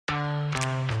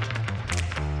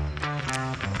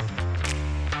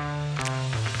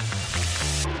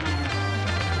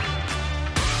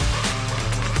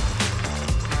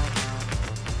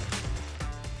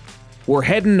We're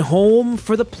heading home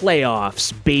for the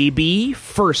playoffs, baby.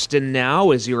 First and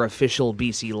Now is your official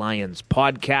BC Lions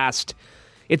podcast.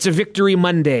 It's a Victory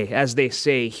Monday, as they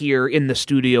say here in the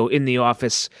studio, in the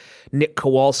office. Nick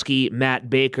Kowalski, Matt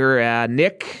Baker.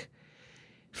 Nick,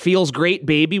 feels great,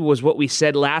 baby, was what we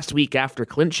said last week after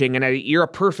clinching. And you're a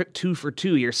perfect 2 for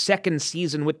 2. Your second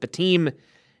season with the team,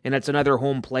 and it's another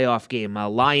home playoff game.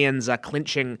 Lions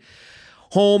clinching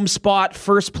home spot,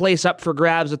 first place up for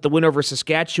grabs at the win over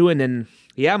Saskatchewan. And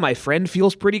yeah, my friend,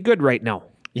 feels pretty good right now.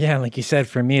 Yeah, like you said,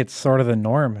 for me, it's sort of the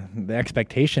norm, the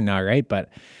expectation now, right? But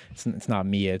it's not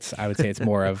me. I would say it's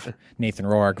more of Nathan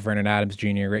Rourke, Vernon Adams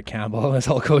Jr., Rick Campbell, his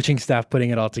whole coaching staff putting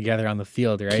it all together on the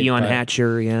field, right? Keon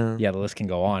Hatcher, yeah. Yeah, the list can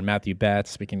go on. Matthew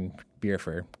Betts, we can be here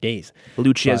for days.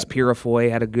 Lucius Purifoy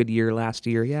had a good year last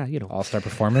year. Yeah, you know. All-star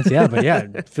performance, yeah. But yeah,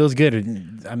 it feels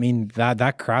good. I mean,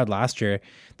 that crowd last year,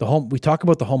 we talk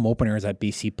about the home openers at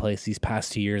BC Place these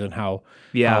past 2 years and how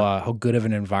good of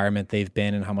an environment they've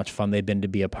been and how much fun they've been to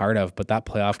be a part of. But that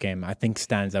playoff game, I think,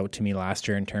 stands out to me last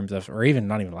year in terms of, or even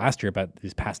not even last year, but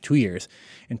these past 2 years,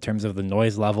 in terms of the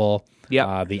noise level,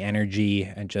 the energy,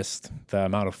 and just the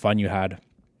amount of fun you had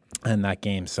in that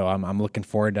game. So I'm looking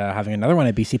forward to having another one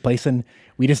at BC Place, and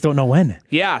we just don't know when.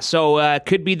 Yeah, so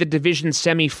could be the division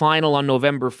semifinal on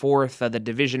November 4th, the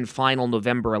division final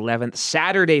November 11th.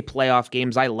 Saturday playoff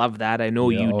games, I love that. I know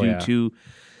you do too.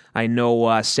 I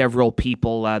know several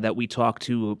people that we talk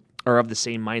to are of the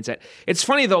same mindset. It's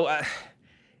funny though,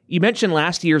 you mentioned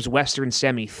last year's Western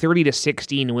semi,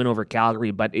 30-16 win over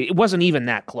Calgary, but it wasn't even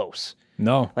that close.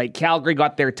 No. Like Calgary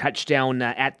got their touchdown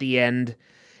at the end.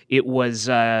 It was,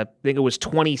 I think it was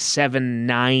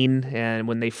 27-9, and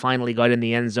when they finally got in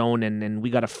the end zone, and we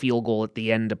got a field goal at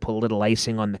the end to put a little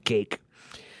icing on the cake.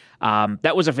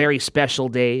 That was a very special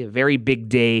day, a very big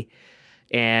day,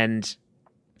 and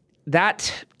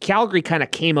that Calgary kind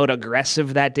of came out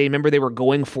aggressive that day. Remember, they were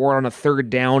going for it on a third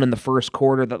down in the first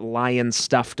quarter that the Lions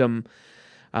stuffed them.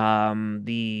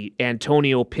 The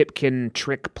Antonio Pipkin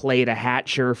trick play to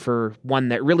Hatcher for one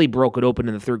that really broke it open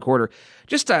in the third quarter.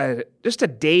 Just a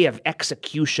day of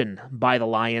execution by the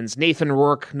Lions. Nathan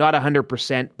Rourke, not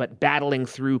 100%, but battling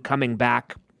through, coming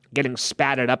back, getting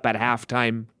spatted up at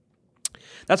halftime.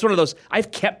 That's one of those,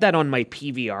 I've kept that on my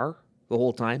PVR the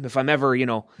whole time. If I'm ever, if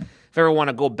I ever want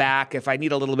to go back, if I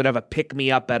need a little bit of a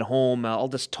pick-me-up at home, I'll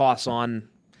just toss on.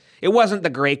 It wasn't the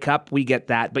Grey Cup, we get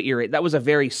that, but you're right. That was a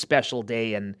very special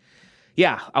day, and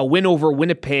yeah, a win over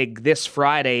Winnipeg this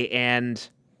Friday, and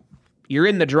you're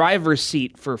in the driver's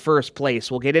seat for first place.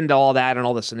 We'll get into all that and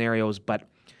all the scenarios, but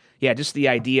yeah, just the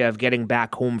idea of getting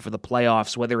back home for the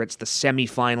playoffs, whether it's the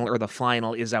semifinal or the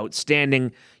final, is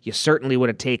outstanding. You certainly would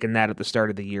have taken that at the start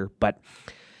of the year, but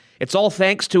it's all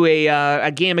thanks to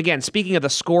a game, again, speaking of the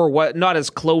score, not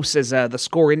as close as the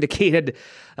score indicated.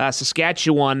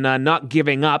 Saskatchewan not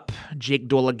giving up. Jake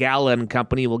Dolagala and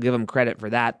company will give him credit for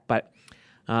that. But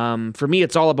for me,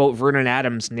 it's all about Vernon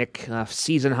Adams, Nick.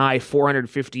 Season high,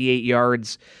 458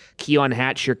 yards. Keon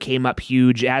Hatcher came up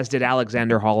huge, as did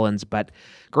Alexander Hollins. But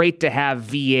great to have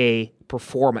VA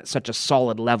perform at such a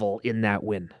solid level in that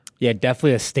win. Yeah,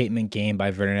 definitely a statement game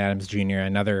by Vernon Adams Jr.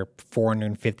 Another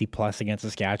 450 plus against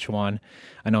Saskatchewan.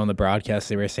 I know in the broadcast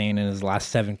they were saying in his last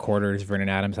 7 quarters, Vernon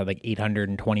Adams had like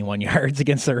 821 yards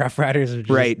against the Rough Riders, which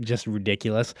is just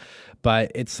ridiculous.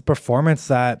 But it's a performance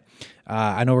that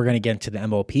I know we're going to get into the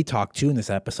MOP talk too in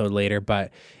this episode later,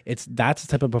 but that's the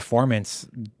type of performance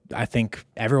I think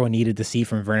everyone needed to see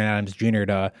from Vernon Adams Jr.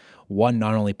 to, one,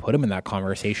 not only put him in that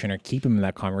conversation or keep him in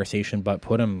that conversation, but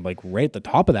put him like right at the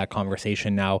top of that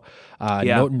conversation now.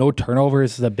 No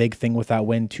turnovers is a big thing with that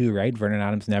win too, right? Vernon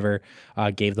Adams never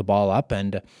gave the ball up,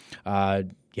 and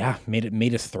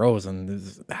made his throws,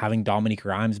 and having Dominique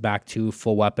Rhymes back too,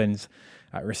 full weapons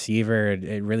receiver,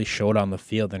 it really showed on the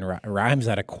field. And Rhymes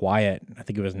had a quiet, I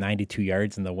think it was 92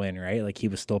 yards in the win, right? Like he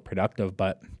was still productive,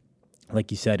 but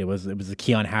like you said, it was the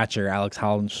Keon Hatcher, Alex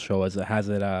Hollins show as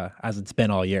it's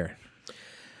been all year.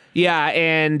 Yeah,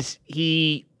 and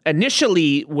he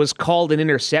initially was called an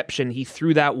interception. He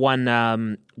threw that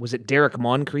one, was it Derek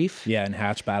Moncrief? Yeah, and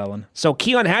Hatch battling. So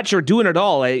Keon Hatcher doing it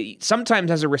all.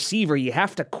 Sometimes as a receiver, you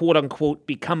have to quote-unquote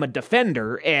become a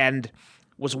defender, and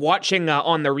was watching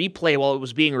on the replay while it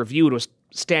was being reviewed, was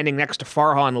standing next to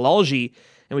Farhan Lalji,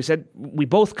 and we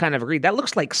both kind of agreed, that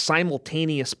looks like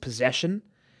simultaneous possession.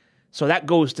 So that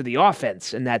goes to the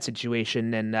offense in that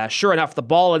situation, and sure enough, the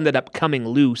ball ended up coming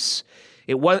loose.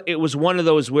 It was one of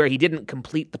those where he didn't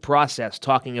complete the process,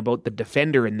 talking about the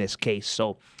defender in this case.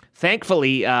 So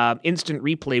thankfully, instant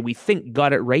replay, we think,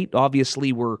 got it right.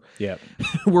 Obviously, we're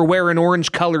wearing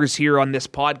orange colors here on this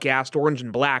podcast, orange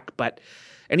and black, but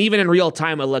And even in real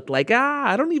time, it looked like,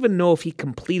 I don't even know if he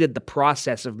completed the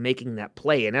process of making that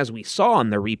play. And as we saw on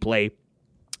the replay,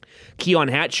 Keon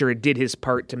Hatcher did his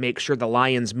part to make sure the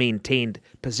Lions maintained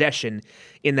possession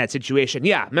in that situation.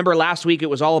 Yeah, remember last week it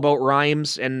was all about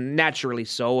Rhymes, and naturally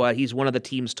so. He's one of the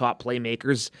team's top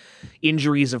playmakers.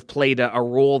 Injuries have played a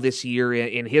role this year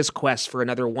in his quest for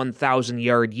another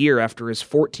 1,000-yard year after his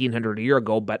 1,400 a year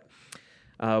ago, but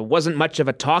wasn't much of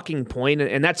a talking point,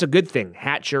 and that's a good thing.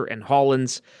 Hatcher and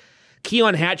Hollins.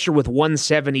 Keon Hatcher with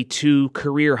 172,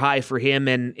 career high for him,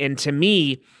 and to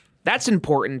me, that's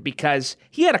important because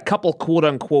he had a couple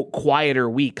quote-unquote quieter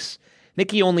weeks. I think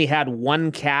he only had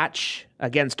one catch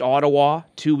against Ottawa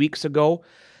 2 weeks ago.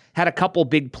 Had a couple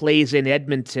big plays in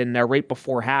Edmonton right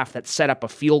before half that set up a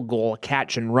field goal, a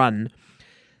catch and run.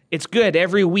 It's good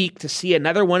every week to see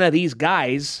another one of these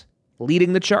guys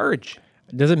leading the charge.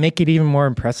 Does it make it even more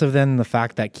impressive than the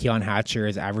fact that Keon Hatcher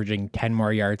is averaging 10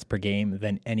 more yards per game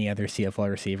than any other CFL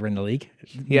receiver in the league?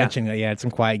 Yeah. Mentioning that he had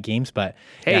some quiet games, but...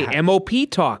 Hey, yeah. MOP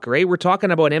talk, right? We're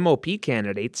talking about MOP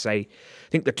candidates. I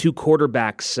think the two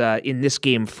quarterbacks in this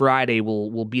game Friday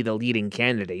will be the leading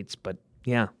candidates, but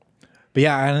yeah. But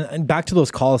yeah, and back to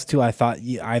those calls too, I thought,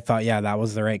 yeah, that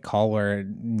was the right call where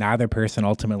neither person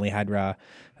ultimately had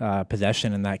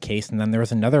possession in that case. And then there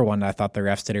was another one that I thought the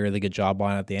refs did a really good job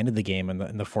on at the end of the game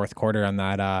in the fourth quarter on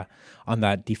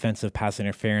that defensive pass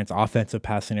interference, offensive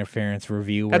pass interference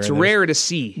review. That's rare to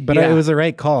see. But it was the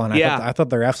right call, and I thought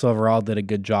the refs overall did a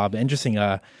good job. Interesting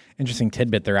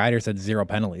tidbit: the Riders had 0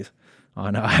 penalties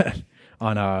on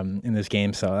in this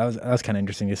game, so that was kind of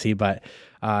interesting to see. But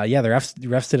the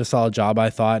refs did a solid job. I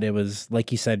thought it was,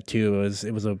 like you said too,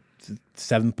 it was a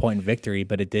 7-point victory,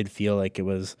 but it did feel like it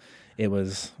was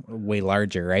way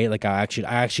larger, right? Like I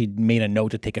actually made a note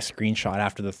to take a screenshot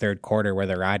after the third quarter where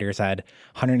the Riders had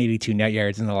 182 net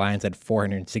yards and the Lions had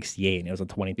 468, and it was a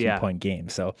 22-point game.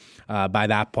 So by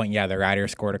that point, the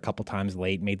Riders scored a couple times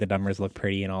late, made the numbers look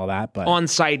pretty and all that. But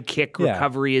onside kick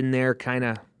recovery in there, kind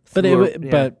of.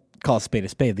 But call a spade a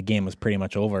spade. The game was pretty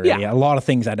much over. Yeah. A lot of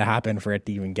things had to happen for it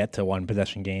to even get to one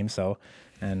possession game. So,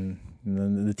 and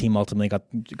the team ultimately got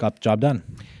the job done.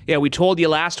 Yeah, we told you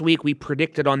last week, we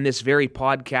predicted on this very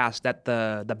podcast that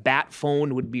the bat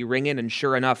phone would be ringing, and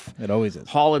sure enough, it always is.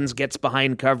 Hollins gets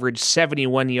behind coverage,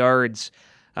 71 yards,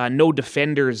 no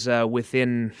defenders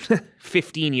within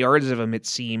 15 yards of him, it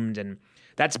seemed, and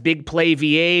that's big play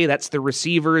VA. That's the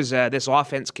receivers. This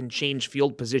offense can change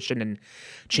field position and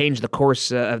change the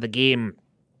course of the game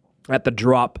at the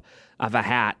drop of a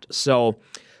hat. So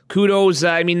kudos.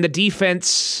 I mean, the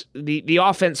defense, the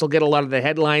offense will get a lot of the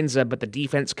headlines, but the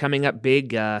defense coming up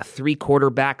big. 3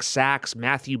 quarterback sacks.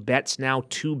 Matthew Betts now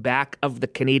 2 back of the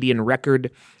Canadian record.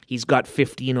 He's got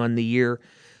 15 on the year.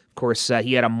 Of course,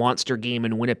 he had a monster game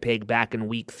in Winnipeg back in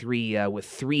week 3 with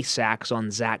 3 sacks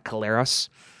on Zach Collaros.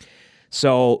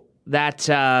 So that's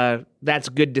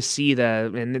good to see.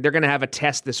 And they're going to have a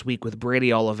test this week with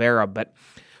Brady Oliveira. But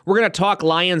we're going to talk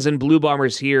Lions and Blue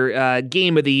Bombers here.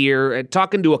 Game of the year.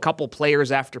 Talking to a couple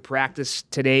players after practice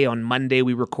today on Monday,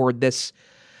 we record this.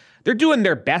 They're doing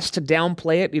their best to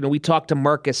downplay it. You know, we talked to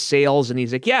Marcus Sales, and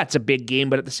he's like, yeah, it's a big game,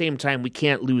 but at the same time, we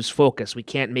can't lose focus. We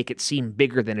can't make it seem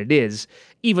bigger than it is,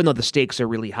 even though the stakes are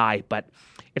really high. But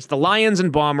it's the Lions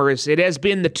and Bombers. It has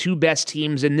been the 2 best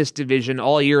teams in this division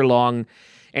all year long,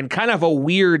 and kind of a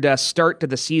weird start to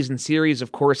the season series,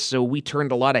 of course. So we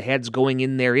turned a lot of heads going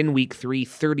in there in week 3,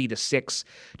 30-6,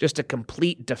 just a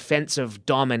complete defensive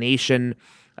domination.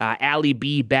 Ali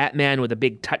B, Batman with a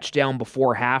big touchdown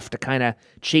before half to kind of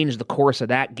change the course of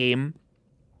that game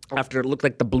after it looked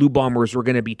like the Blue Bombers were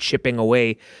going to be chipping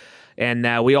away. And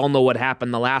we all know what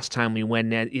happened the last time we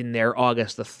went in there,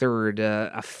 August the 3rd,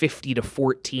 a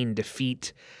 50-14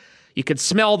 defeat. You could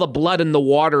smell the blood in the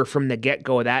water from the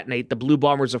get-go that night. The Blue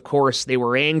Bombers, of course, they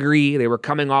were angry. They were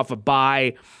coming off a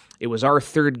bye. It was our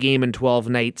 3rd game in 12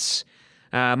 nights.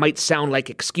 Might sound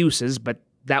like excuses, but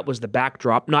that was the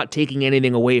backdrop, not taking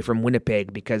anything away from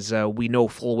Winnipeg because we know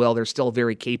full well they're still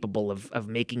very capable of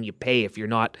making you pay if you're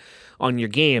not on your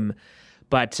game.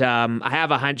 But I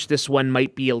have a hunch this one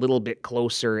might be a little bit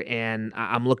closer, and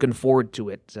I'm looking forward to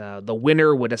it. The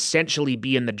winner would essentially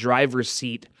be in the driver's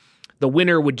seat. The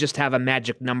winner would just have a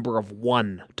magic number of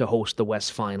 1 to host the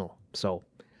West Final. So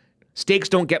stakes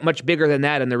don't get much bigger than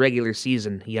that in the regular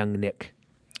season, young Nick.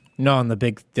 No, and the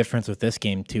big difference with this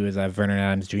game, too, is that Vernon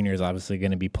Adams Jr. is obviously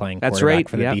going to be playing That's quarterback right.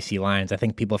 for the BC Lions. I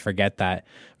think people forget that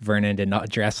Vernon did not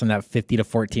dress in that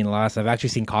 50-14 loss. I've actually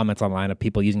seen comments online of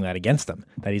people using that against him,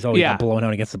 that he's always blown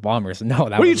out against the Bombers. No,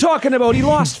 what are you talking about? He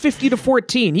lost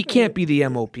 50-14. He can't be the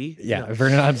MOP. Yeah,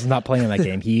 Vernon Adams is not playing in that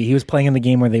game. He was playing in the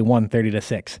game where they won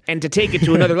 30-6. And to take it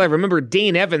to another level, remember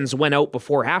Dane Evans went out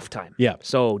before halftime. Yeah.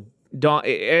 So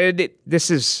this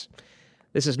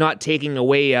is not taking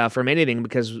away from anything,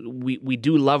 because we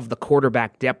do love the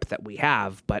quarterback depth that we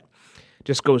have, but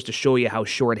just goes to show you how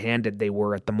shorthanded they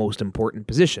were at the most important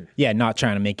position. Yeah, not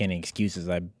trying to make any excuses.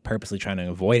 I'm purposely trying to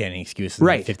avoid any excuses.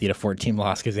 Right. 50-14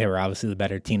 loss, because they were obviously the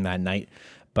better team that night.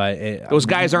 But those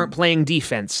guys aren't playing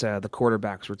defense, the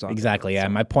quarterbacks we're talking exactly, about.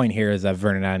 Yeah. My point here is that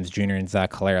Vernon Adams Jr. and Zach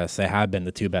Collaros, they have been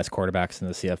the two best quarterbacks in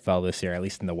the CFL this year, at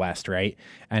least in the West, right?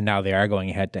 And now they are going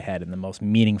head-to-head in the most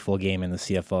meaningful game in the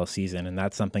CFL season, and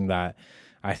that's something that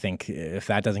I think if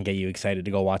that doesn't get you excited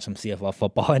to go watch some CFL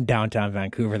football in downtown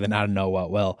Vancouver, then I don't know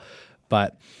what will.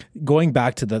 But going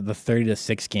back to the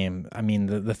 30-6 game, I mean,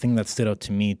 the thing that stood out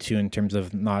to me, too, in terms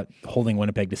of not holding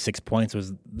Winnipeg to 6 points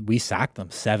was we sacked them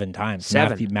 7 times.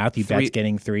 Matthew Betts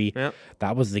getting 3. Yep.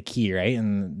 That was the key, right?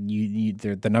 And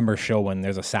the numbers show when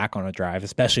there's a sack on a drive,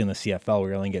 especially in the CFL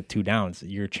where you only get 2 downs,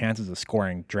 your chances of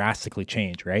scoring drastically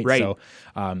change, right? So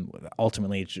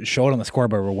ultimately, it showed on the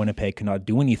scoreboard where Winnipeg could not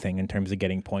do anything in terms of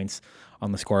getting points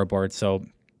on the scoreboard. So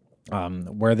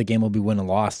where the game will be won and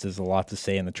lost is a lot to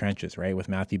say in the trenches, right? With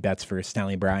Matthew Betts for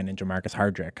Stanley Bryan and Jamarcus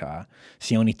Hardrick.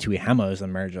 Sione Tuihema has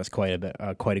emerged as quite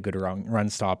a good run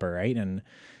stopper, right? And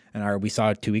we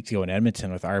saw it 2 weeks ago in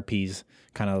Edmonton with RP's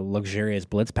kind of luxurious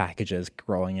blitz packages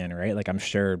rolling in, right? Like, I'm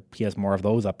sure he has more of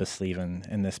those up his sleeve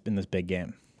in this big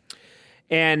game.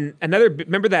 And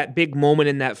remember that big moment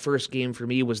in that first game for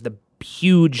me was the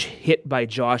huge hit by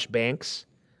Josh Banks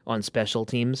on special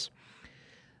teams.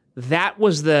 That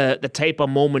was the type of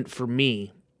moment for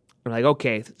me. I'm like,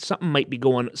 okay, something might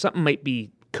be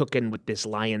cooking with this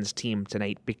Lions team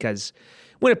tonight, because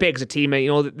Winnipeg's a team,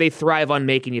 they thrive on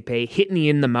making you pay, hitting you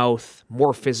in the mouth,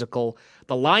 more physical.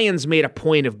 The Lions made a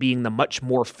point of being the much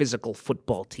more physical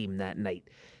football team that night,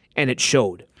 and it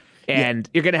showed. And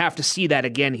you're going to have to see that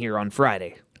again here on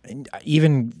Friday.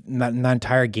 Even in that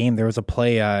entire game, there was a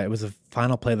play, it was the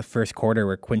final play of the first quarter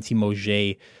where Quincy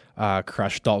Mauger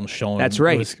crushed Dalton Schoen. That's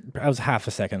right. I was half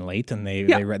a second late, and they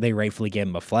rightfully gave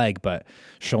him a flag. But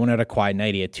Schoen had a quiet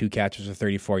night. He had 2 catches for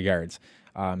 34 yards.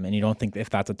 And you don't think if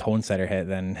that's a tone setter hit,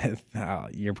 then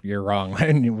you're wrong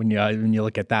when you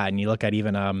look at that. And you look at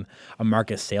even a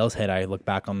Marcus Sales hit. I look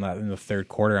back on that in the third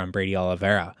quarter on Brady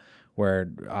Oliveira, where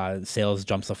Sales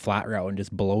jumps a flat route and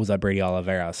just blows up Brady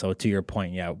Oliveira. So to your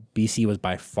point, BC was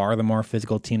by far the more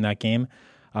physical team that game.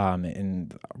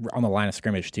 And on the line of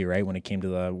scrimmage too, right? When it came to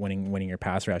the winning your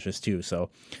pass rushes too. So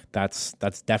that's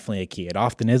definitely a key. It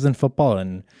often is in football,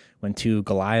 and when two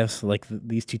Goliaths like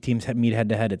these two teams meet head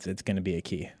to head, it's going to be a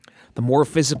key. The more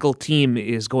physical team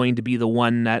is going to be the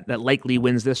one that likely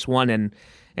wins this one,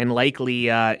 and likely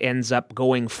ends up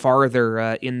going farther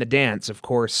in the dance. Of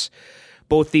course,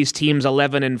 both these teams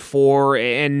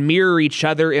 11-4 and mirror each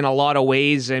other in a lot of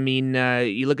ways. I mean,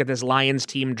 you look at this Lions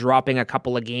team dropping a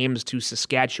couple of games to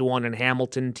Saskatchewan and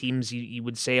Hamilton, teams you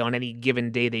would say on any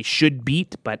given day they should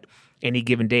beat, but any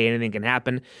given day anything can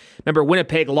happen. Remember,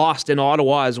 Winnipeg lost in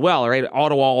Ottawa as well, right?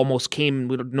 Ottawa almost came,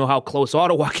 we don't know how close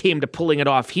Ottawa came to pulling it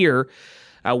off here.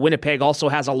 Winnipeg also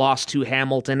has a loss to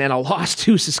Hamilton and a loss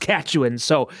to Saskatchewan.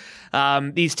 So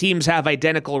these teams have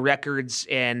identical records,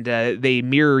 and they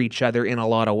mirror each other in a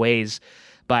lot of ways.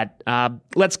 But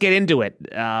let's get into it.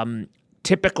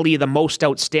 Typically, the most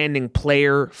outstanding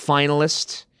player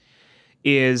finalist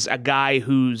is a guy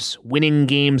who's winning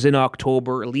games in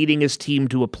October, leading his team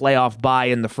to a playoff bye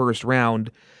in the first round.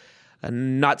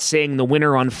 Not saying the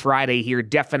winner on Friday here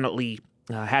definitely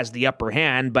has the upper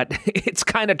hand, but it's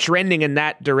kind of trending in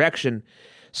that direction.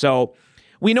 So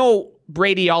we know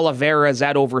Brady Oliveira is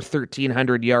at over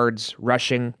 1,300 yards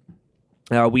rushing.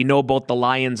 We know both the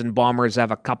Lions and Bombers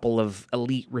have a couple of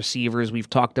elite receivers. We've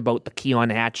talked about the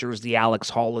Keon Hatchers, the Alex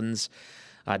Hollands,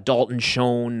 Dalton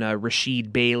Schoen,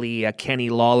 Rashid Bailey, Kenny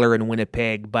Lawler in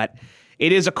Winnipeg. But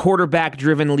it is a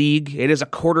quarterback-driven league. It is a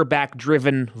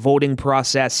quarterback-driven voting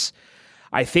process.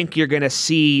 I think you're going to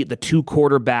see the two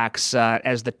quarterbacks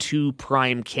as the two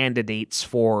prime candidates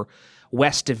for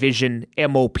West Division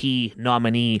MOP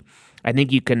nominee. I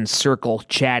think you can circle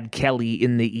Chad Kelly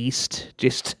in the East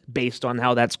just based on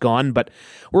how that's gone, but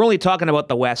we're only talking about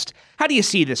the West. How do you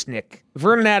see this, Nick?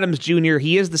 Vernon Adams Jr.,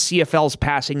 he is the CFL's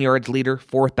passing yards leader,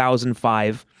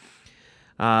 4,005.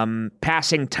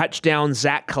 Passing touchdowns,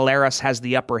 Zach Collaros has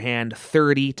the upper hand,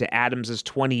 30 to Adams'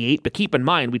 28. But keep in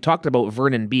mind, we talked about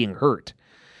Vernon being hurt.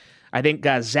 I think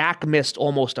Zach missed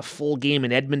almost a full game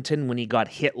in Edmonton when he got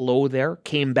hit low there.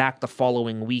 Came back the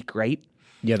following week, right?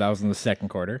 Yeah, that was in the second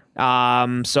quarter.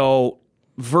 So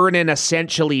Vernon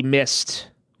essentially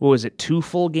missed, 2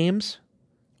 full games?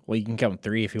 Well, you can count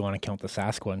 3 if you want to count the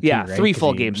Sask one. Yeah, too, right? 3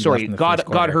 full games. Sorry,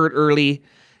 got hurt early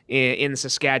in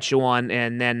Saskatchewan,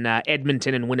 and then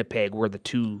Edmonton and Winnipeg were the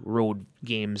 2 road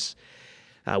games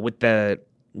with the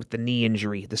knee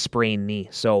injury, the sprained knee.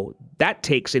 So that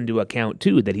takes into account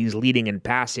too that he's leading in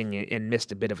passing and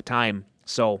missed a bit of time.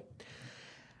 So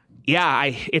yeah,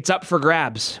 it's up for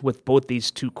grabs with both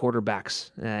these 2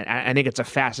 quarterbacks. I think it's a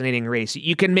fascinating race.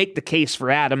 You can make the case for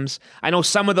Adams. I know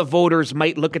some of the voters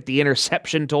might look at the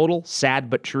interception total. Sad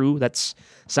but true. That's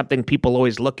something people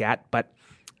always look at. But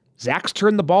Zach's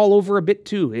turned the ball over a bit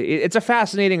too. It's a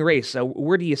fascinating race.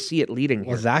 Where do you see it leading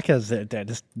here? Well, Zach has,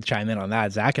 just chime in on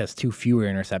that, Zach has 2 fewer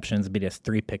interceptions, but he has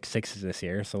 3 pick sixes this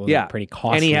year. So those are pretty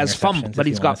costly. And he has fumbles, but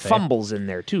he's got fumbles in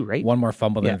there too, right? One more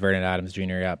fumble than Vernon Adams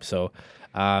Jr. Up. So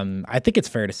I think it's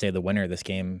fair to say the winner of this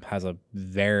game has a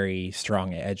very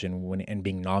strong edge in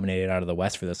being nominated out of the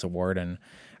West for this award. And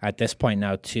at this point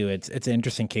now, too, it's an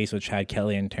interesting case with Chad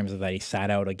Kelly in terms of that he sat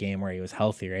out a game where he was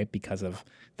healthy, right, because of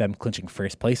them clinching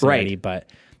first place already. Right. But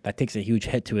that takes a huge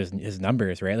hit to his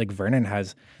numbers, right? Like Vernon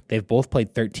they've both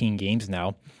played 13 games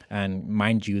now. And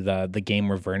mind you, the game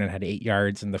where Vernon had 8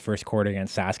 yards in the first quarter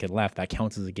against Sask had left, that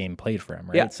counts as a game played for him,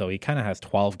 right? Yeah. So he kind of has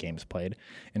 12 games played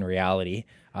in reality.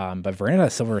 But Vernon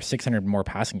has over 600 more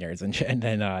passing yards than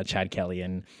Chad Kelly.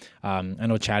 And I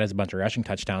know Chad has a bunch of rushing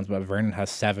touchdowns, but Vernon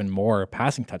has 7 more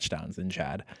passing touchdowns than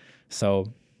Chad.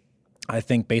 So I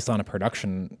think based on a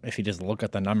production, if you just look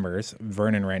at the numbers,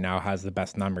 Vernon right now has the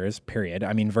best numbers, period.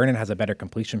 I mean, Vernon has a better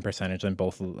completion percentage than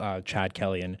both Chad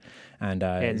Kelly and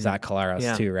Zach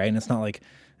Collaros too, right? And it's not like,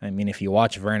 I mean, if you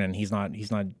watch Vernon, he's not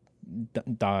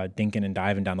dinking and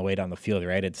diving down the field,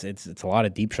 right? It's a lot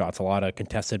of deep shots, a lot of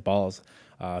contested balls.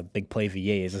 Big Play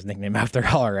VA is his nickname after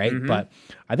all, right? Mm-hmm. But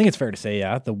I think it's fair to say,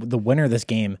 the winner of this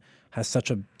game has such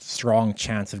a strong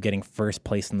chance of getting first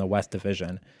place in the West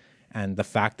Division. And the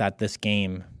fact that this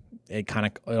game, it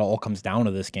all comes down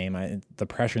to this game. The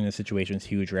pressure in this situation is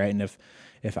huge, right? And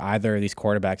if either of these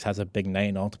quarterbacks has a big night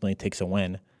and ultimately takes a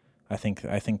win, I think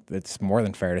it's more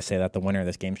than fair to say that the winner of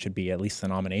this game should be at least the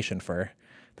nomination for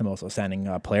the most outstanding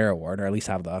player award, or at least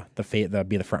have be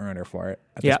the front runner for it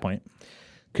at this point.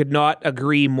 Could not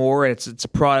agree more. It's a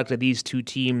product of these 2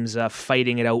 teams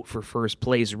fighting it out for first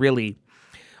place really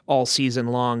all season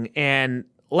long. And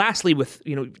lastly, with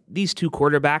these 2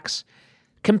 quarterbacks,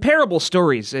 comparable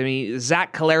stories. I mean,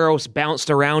 Zach Collaros bounced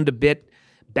around a bit,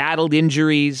 battled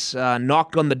injuries,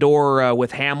 knocked on the door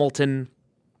with Hamilton,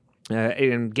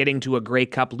 and getting to a Grey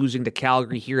Cup, losing to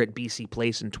Calgary here at BC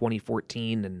Place in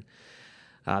 2014, and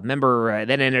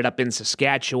then ended up in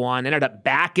Saskatchewan, ended up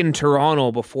back in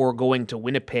Toronto before going to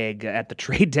Winnipeg at the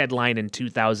trade deadline in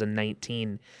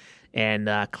 2019,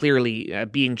 and clearly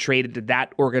being traded to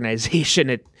that organization,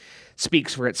 it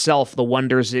speaks for itself, the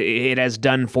wonders it has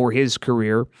done for his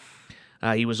career.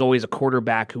 He was always a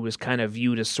quarterback who was kind of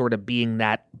viewed as sort of being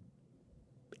that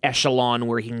echelon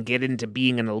where he can get into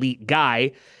being an elite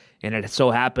guy, and it so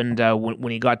happened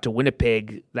when he got to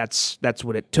Winnipeg, that's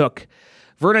what it took.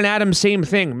 Vernon Adams, same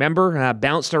thing, remember?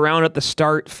 Bounced around at the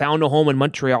start, found a home in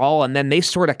Montreal, and then they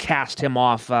sort of cast him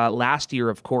off last year,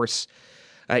 of course,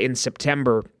 in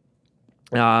September.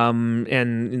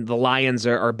 And the Lions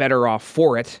are better off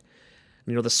for it.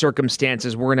 The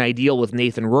circumstances weren't ideal with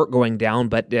Nathan Rourke going down,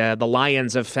 but the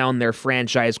Lions have found their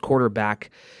franchise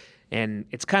quarterback, and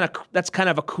that's kind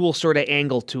of a cool sort of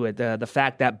angle to it. The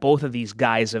fact that both of these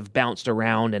guys have bounced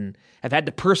around and have had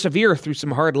to persevere through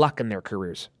some hard luck in their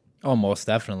careers. Oh, most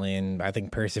definitely, and I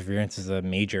think perseverance is a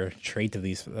major trait of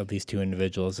these 2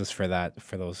 individuals, just for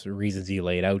those reasons you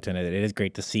laid out, and it is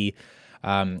great to see.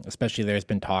 Especially there's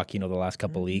been talk, the last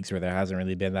couple leagues where there hasn't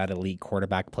really been that elite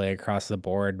quarterback play across the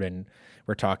board, and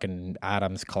we're talking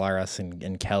Adams, Collaros,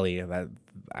 and Kelly. That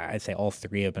I'd say all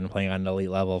 3 have been playing on an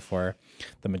elite level for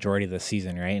the majority of the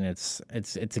season, right? And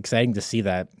it's exciting to see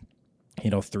that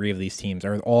 3 of these teams,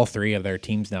 or all 3 of their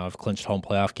teams now, have clinched home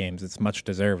playoff games. It's much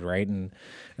deserved, right? And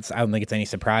I don't think it's any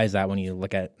surprise that when you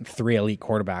look at 3 elite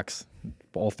quarterbacks,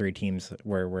 all 3 teams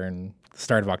we're in the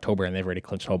start of October and they've already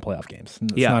clinched home playoff games.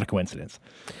 It's not a coincidence.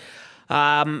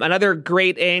 Another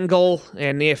great angle,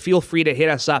 and feel free to hit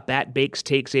us up at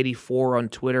BakesTakes84 on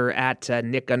Twitter, at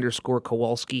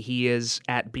Nick_Kowalski. He is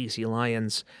at BC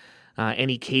Lions.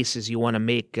 any cases you want to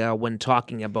make when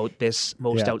talking about this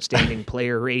most outstanding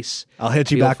player race. I'll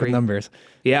hit you back with numbers.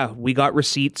 Yeah, we got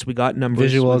receipts, we got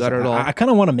numbers, visuals. We got it all. I kind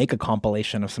of want to make a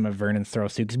compilation of some of Vernon's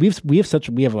throws too, because we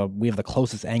have the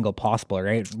closest angle possible,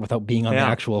 right, without being on the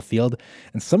actual field.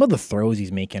 And some of the throws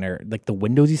he's making are like the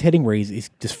windows he's hitting, where he's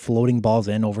just floating balls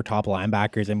in over top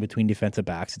linebackers in between defensive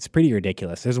backs. It's pretty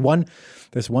ridiculous. There's one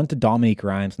to Dominique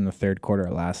Rhymes in the third quarter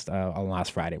on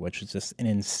last Friday, which is just an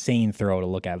insane throw to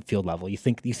look at field level. You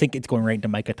think it's going right into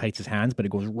Micah Teitz's hands, but it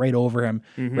goes right over him,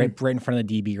 right in front of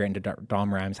the DB, right into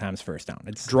Dom Rhymes' hands, first down.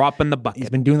 It's dropping the bucket. He's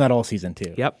been doing that all season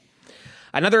too. Yep.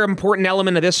 Another important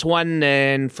element of this one,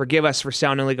 and forgive us for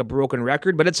sounding like a broken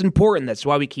record, but it's important. That's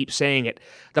why we keep saying it.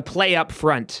 The play up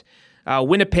front.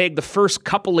 Winnipeg, the first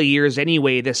couple of years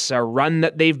anyway, this run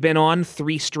that they've been on,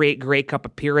 3 straight Grey Cup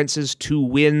appearances, 2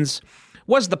 wins,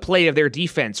 was the play of their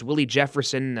defense. Willie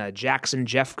Jefferson, Jackson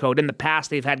Jeffcoat. In the past,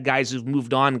 they've had guys who've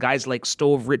moved on, guys like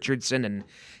Stove Richardson and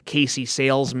Casey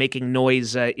Sales making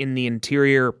noise in the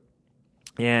interior.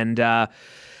 And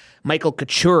Michael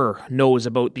Couture knows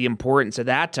about the importance of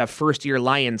that. First-year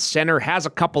Lions center, has a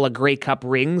couple of Grey Cup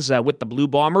rings with the Blue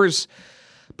Bombers.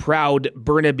 Proud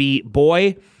Burnaby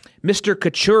boy. Mr.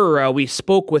 Couture, we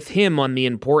spoke with him on the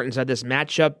importance of this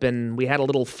matchup, and we had a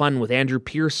little fun with Andrew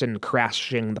Pearson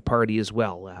crashing the party as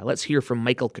well. Let's hear from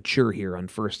Michael Couture here on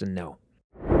First and Now.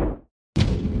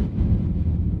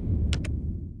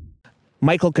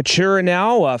 Michael Couture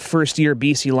now, first-year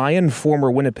BC Lion,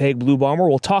 former Winnipeg Blue Bomber.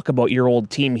 We'll talk about your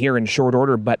old team here in short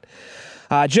order, but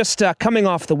just coming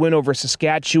off the win over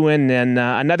Saskatchewan and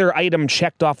another item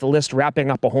checked off the list, wrapping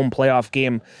up a home playoff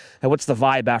game. What's the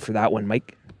vibe after that one,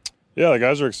 Mike? Yeah, the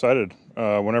guys are excited.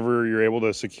 Whenever you're able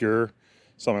to secure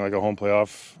something like a home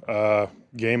playoff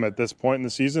game at this point in the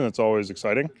season, it's always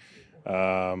exciting.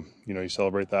 You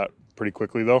celebrate that pretty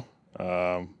quickly, though.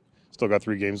 Still got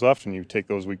 3 games left, and you take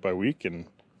those week by week and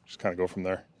just kind of go from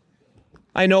there.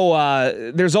 I know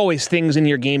there's always things in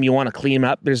your game you want to clean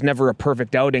up. There's never a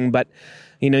perfect outing, but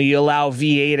you allow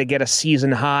VA to get a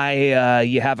season high.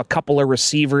 You have a couple of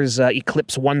receivers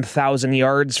eclipse 1,000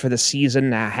 yards for the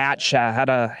season. Hatch had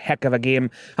a heck of a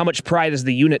game. How much pride has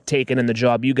the unit taken in the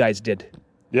job you guys did?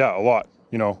 Yeah, a lot.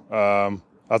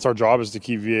 That's our job, is to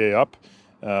keep VA up.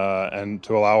 And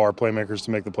to allow our playmakers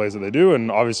to make the plays that they do.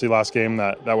 And obviously last game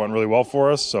that went really well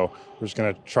for us, so we're just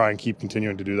going to try and keep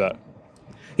continuing to do that.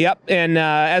 Yep, and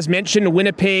as mentioned,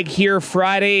 Winnipeg here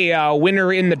Friday,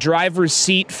 winner in the driver's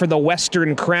seat for the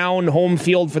Western Crown, home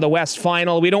field for the West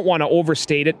Final. We don't want to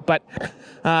overstate it, but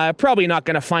probably not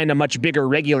going to find a much bigger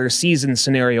regular season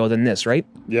scenario than this, right?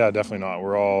 Yeah, definitely not.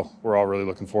 We're all really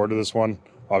looking forward to this one.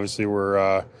 Obviously,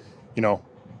 we're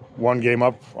one game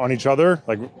up on each other,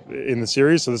 like in the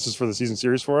series. So this is for the season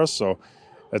series for us. So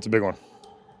that's a big one.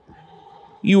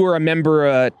 You were a member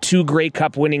of 2 Grey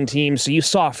Cup winning teams, so you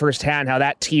saw firsthand how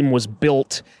that team was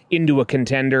built into a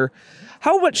contender.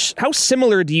 How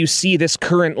similar do you see this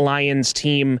current Lions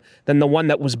team than the one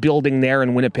that was building there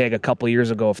in Winnipeg a couple years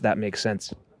ago, if that makes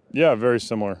sense? Yeah, very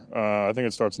similar. I think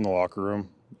it starts in the locker room.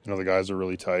 The guys are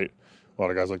really tight. A lot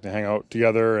of guys like to hang out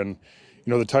together, and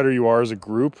the tighter you are as a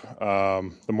group,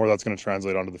 the more that's going to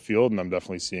translate onto the field, and I'm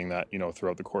definitely seeing that,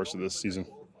 throughout the course of this season.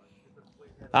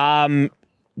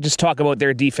 Just talk about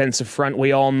their defensive front.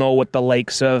 We all know what the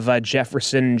likes of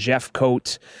Jefferson,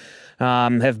 Jeffcoat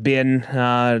have been.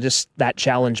 Just that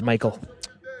challenge, Michael.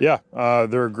 Yeah,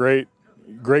 they're a great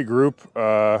group.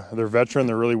 They're veteran.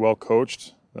 They're really well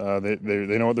coached. They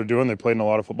know what they're doing. They played in a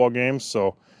lot of football games,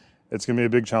 so it's going to be a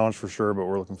big challenge for sure, but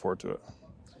we're looking forward to it.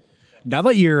 Now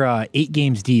that you're 8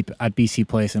 games deep at BC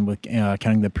Place and with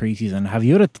counting the preseason, have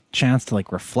you had a chance to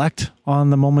reflect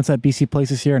on the moments at BC Place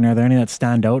this year? And are there any that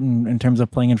stand out in terms of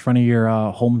playing in front of your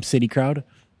home city crowd?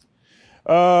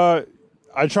 I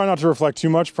try not to reflect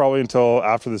too much, probably until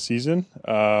after the season.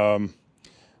 But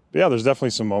yeah, there's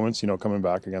definitely some moments. Coming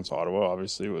back against Ottawa,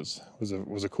 obviously was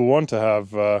a cool one to have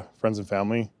friends and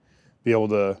family be able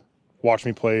to watch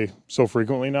me play so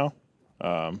frequently now.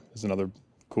 Is another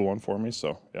cool one for me.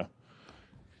 So yeah.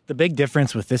 The big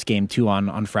difference with this game too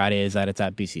on Friday is that it's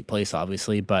at BC Place,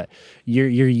 obviously, but you're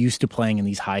used to playing in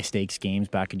these high stakes games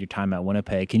back in your time at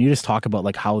Winnipeg. Can you just talk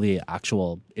about how the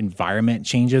actual environment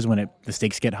changes when the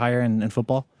stakes get higher in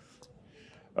football?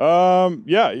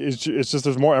 Yeah, it's just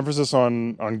there's more emphasis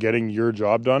on getting your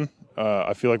job done.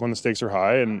 I feel like when the stakes are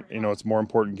high and it's more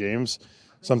important games,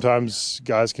 sometimes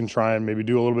guys can try and maybe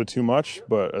do a little bit too much,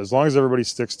 but as long as everybody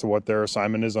sticks to what their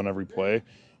assignment is on every play,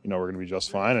 we're going to be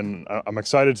just fine. And I'm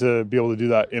excited to be able to do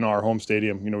that in our home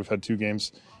stadium. We've had 2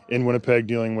 games in Winnipeg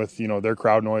dealing with, their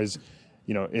crowd noise,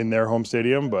 in their home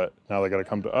stadium, but now they got to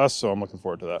come to us. So I'm looking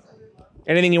forward to that.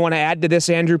 Anything you want to add to this,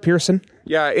 Andrew Pearson?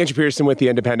 Yeah, Andrew Pearson with The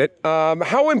Independent.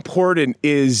 How important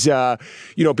is,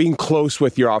 being close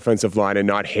with your offensive line and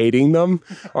not hating them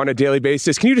on a daily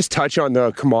basis? Can you just touch on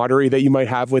the camaraderie that you might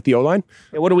have with the O-line?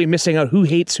 Yeah, what are we missing out? Who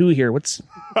hates who here?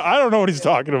 I don't know what he's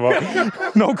talking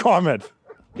about. No comment.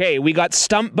 Okay, we got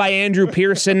stumped by Andrew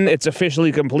Pearson. It's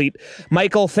officially complete.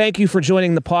 Michael, thank you for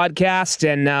joining the podcast,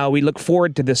 and we look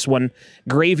forward to this one.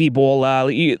 Gravy Bowl.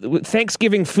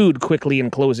 Thanksgiving food, quickly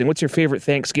in closing. What's your favorite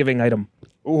Thanksgiving item?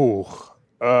 Ooh,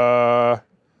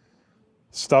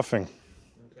 stuffing.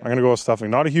 I'm going to go with stuffing.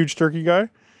 Not a huge turkey guy.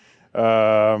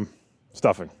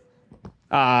 Stuffing.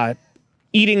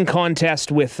 Eating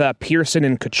contest with Pearson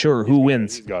and Couture. Who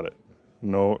wins? He's got it.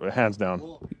 No, hands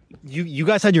down. You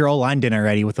guys had your O-line dinner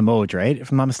ready with the Moj, right? If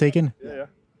I'm not mistaken. Yeah.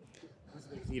 Who's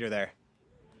the biggest eater there?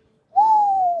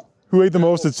 Who ate the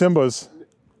most at Simba's?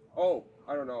 Oh,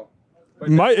 I don't know. It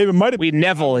might have.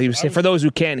 Neville. He was, for those who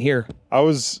can't hear. I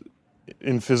was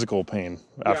in physical pain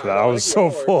after that. I was so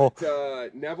full.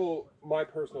 Neville, my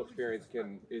personal experience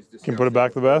is Can put it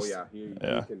back the best? Oh,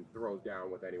 yeah, he can throw down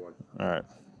with anyone. All right.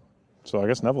 So I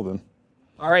guess Neville then.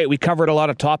 All right, we covered a lot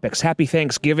of topics. Happy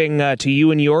Thanksgiving to you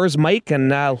and yours, Mike,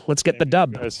 and let's get the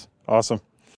dub. Guys, awesome.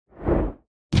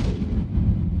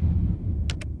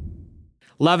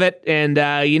 Love it. And,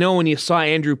 when you saw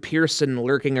Andrew Pearson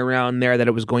lurking around there, that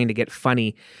it was going to get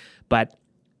funny. But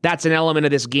that's an element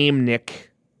of this game,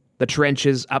 Nick. The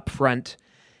trenches up front.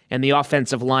 And the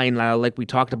offensive line, like we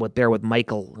talked about there with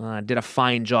Michael, did a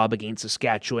fine job against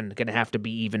Saskatchewan. Going to have to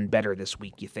be even better this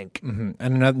week, you think? Mm-hmm.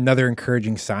 And another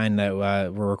encouraging sign that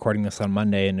we're recording this on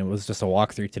Monday, and it was just a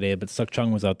walkthrough today, but Suk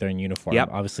Chung was out there in uniform,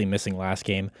 obviously missing last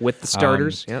game. With the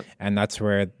starters, And that's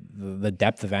where the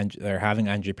depth of they're having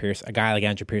Andrew Pearson, a guy like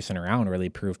Andrew Pearson around, really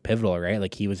proved pivotal, right?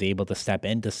 Like he was able to step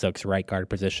into Suk's right guard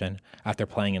position after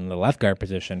playing in the left guard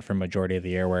position for majority of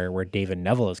the year, where David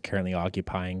Neville is currently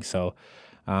occupying. So,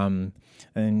 and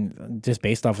just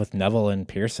based off with Neville and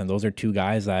Pearson, those are two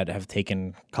guys that have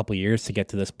taken a couple years to get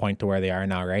to this point to where they are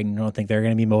now, right? And I don't think they're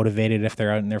going to be motivated if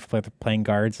they're out and they're playing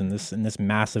guards in this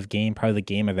massive game, probably the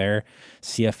game of their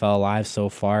CFL lives so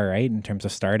far, right? In terms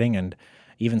of starting, and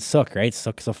even Suk, right?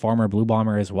 Suk's a former Blue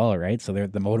Bomber as well, right? So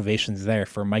the motivation's there.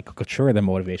 For Michael Couture, the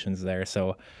motivation's there.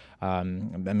 So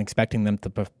I'm expecting them to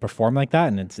perform like that,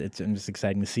 and it's just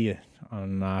exciting to see it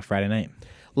on Friday night.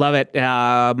 Love it.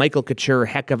 Michael Couture,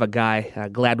 heck of a guy.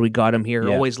 Glad we got him here.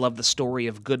 Yeah. Always love the story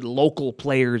of good local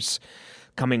players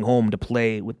coming home to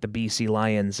play with the BC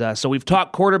Lions. So we've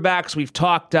talked quarterbacks. We've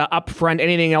talked up front.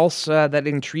 Anything else that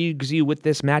intrigues you with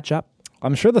this matchup?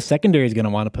 I'm sure the secondary is going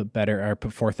to want to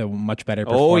put forth a much better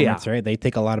performance, right? They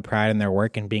take a lot of pride in their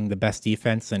work and being the best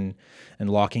defense and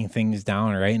locking things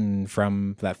down, right? And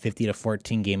from that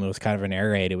 50-14 game, it was kind of an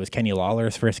air raid. It was Kenny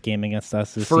Lawler's first game against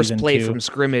us this First season, play too. from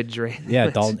scrimmage, right? Yeah,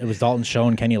 it was Dalton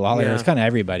Schoen, Kenny Lawler. Yeah. It was kind of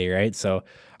everybody, right? So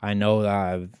I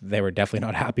know they were definitely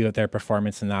not happy with their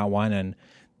performance in that one, and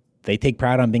they take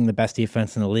pride on being the best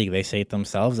defense in the league. They say it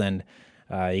themselves, and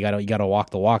you gotta walk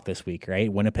the walk this week,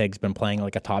 right? Winnipeg's been playing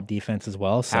like a top defense as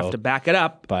well, so Have to back it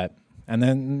up. And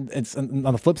then it's on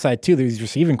the flip side too. These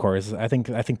receiving cores, I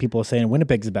think people are saying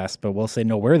Winnipeg's the best, but we'll say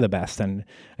no, we're the best, and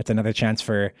it's another chance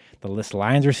for the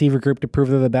Lions receiver group to prove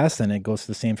they're the best, and it goes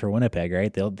the same for Winnipeg,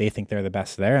 right? They think they're the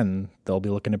best there, and they'll be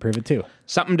looking to prove it too.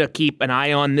 Something to keep an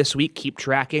eye on this week. Keep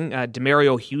tracking.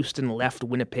 Demario Houston left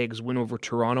Winnipeg's win over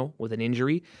Toronto with an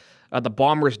injury. The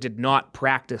Bombers did not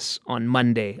practice on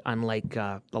Monday, unlike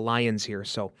the Lions here.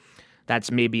 So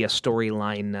that's maybe a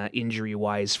storyline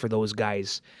injury-wise for those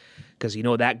guys, because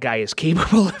that guy is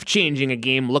capable of changing a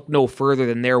game. Look no further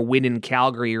than their win in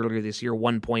Calgary earlier this year,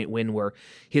 1-point win, where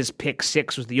his pick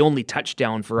six was the only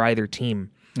touchdown for either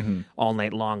team all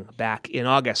night long back in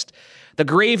August. The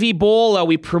Gravy Bowl,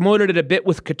 we promoted it a bit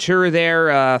with Couture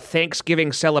there.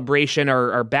 Thanksgiving celebration,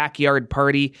 our backyard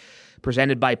party,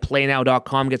 presented by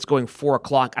PlayNow.com, gets going 4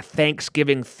 o'clock, a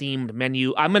Thanksgiving-themed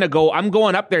menu. I'm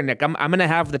going up there, Nick. I'm going to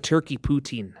have the turkey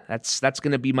poutine. That's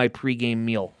going to be my pregame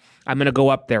meal. I'm going to go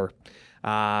up there.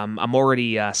 I'm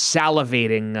already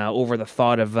salivating over the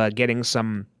thought of getting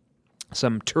some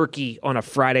turkey on a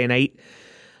Friday night.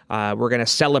 We're going to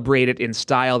celebrate it in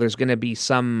style. There's going to be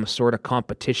some sort of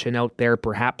competition out there,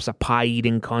 perhaps a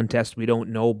pie-eating contest. We don't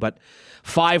know, but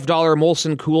 $5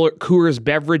 Molson Coors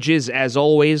beverages, as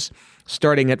always,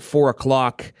 starting at 4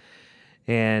 o'clock.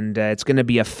 And it's going to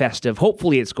be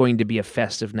hopefully it's going to be a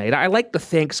festive night. I like the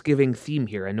Thanksgiving theme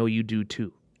here. I know you do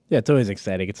too. Yeah, it's always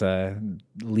exciting. It's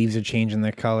leaves are changing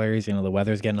their colors. The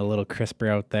weather's getting a little crisper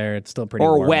out there. It's still pretty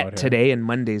warm wet out here. today in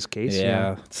Monday's case.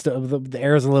 Yeah. Still, the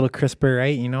air is a little crisper,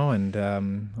 right? And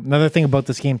another thing about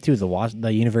this game too is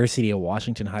the University of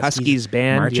Washington Huskies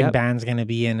band, marching band's going to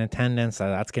be in attendance.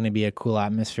 That's going to be a cool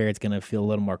atmosphere. It's going to feel a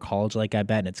little more college-like, I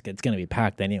bet. And it's going to be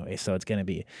packed anyway, so it's going to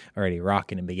be already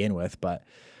rocking to begin with. But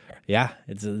yeah,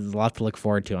 it's a lot to look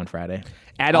forward to on Friday.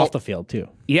 Off the field too.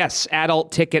 Yes,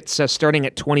 adult tickets starting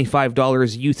at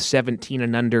 $25. Youth 17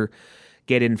 and under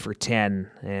get in for 10.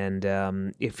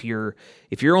 And if you're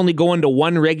only going to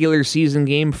one regular season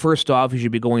game, first off, you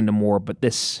should be going to more. But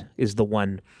this is the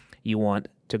one you want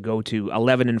to go to.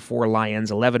 11-4 Lions,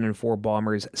 11-4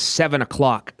 Bombers, 7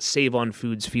 o'clock. Save on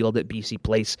Foods Field at BC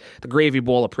Place. The Gravy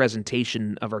Bowl, a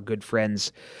presentation of our good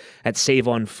friends at Save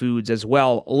on Foods as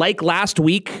well. Like last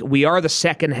week, we are the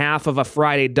second half of a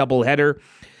Friday doubleheader.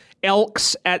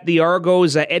 Elks at the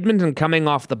Argos. Edmonton coming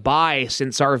off the bye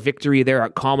since our victory there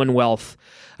at Commonwealth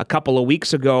a couple of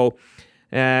weeks ago.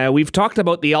 We've talked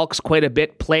about the Elks quite a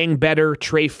bit, playing better.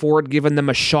 Trey Ford giving them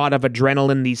a shot of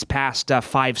adrenaline these past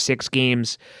 5-6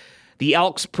 games. The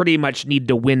Elks pretty much need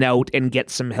to win out and get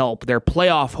some help. Their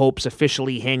playoff hopes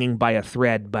officially hanging by a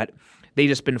thread, but they've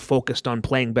just been focused on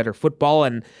playing better football.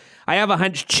 And I have a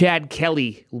hunch Chad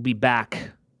Kelly will be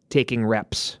back taking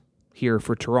reps here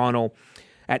for Toronto.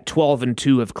 At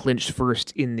 12-2 have clinched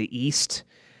first in the East.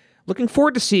 Looking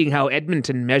forward to seeing how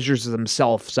Edmonton measures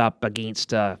themselves up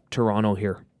against Toronto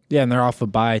here. Yeah, and they're off a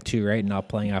bye too, right? Not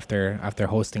playing after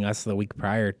hosting us the week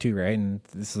prior too, right? And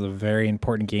this is a very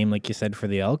important game, like you said, for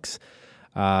the Elks.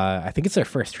 I think it's their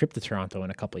first trip to Toronto in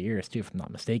a couple of years too, if I'm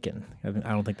not mistaken. I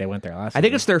don't think they went there last. I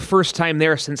think it's their first time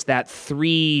there since that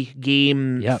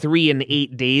 3-game, 3 and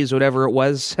 8 days, whatever it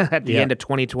was, at the end of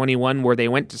 2021, where they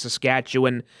went to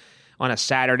Saskatchewan on a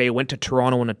Saturday, went to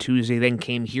Toronto on a Tuesday, then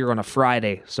came here on a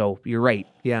Friday. So you're right,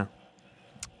 yeah.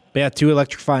 But yeah, two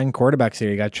electrifying quarterbacks here.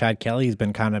 You got Chad Kelly, who's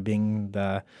been kind of being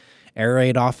the air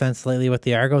raid offense lately with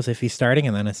the Argos if he's starting,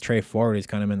 and then it's Trey Ford, who's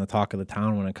kind of in the talk of the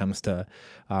town when it comes to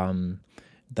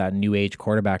that new age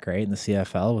quarterback, right, in the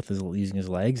CFL with using his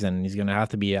legs, and he's going to have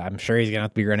to be, I'm sure he's going to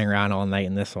have to be running around all night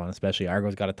in this one, especially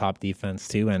Argos got a top defense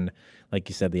too, and like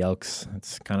you said, the Elks,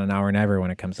 it's kind of now or never when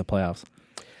it comes to playoffs.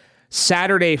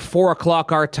 Saturday, 4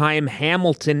 o'clock our time,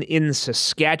 Hamilton in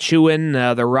Saskatchewan.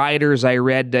 The Riders, I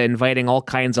read, inviting all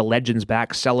kinds of legends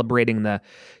back, celebrating the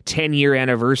 10-year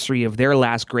anniversary of their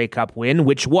last Grey Cup win,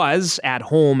 which was at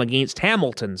home against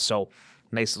Hamilton. So,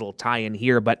 nice little tie-in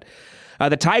here. But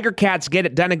the Tiger Cats get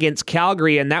it done against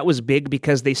Calgary, and that was big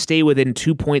because they stay within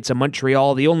 2 points of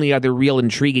Montreal. The only other real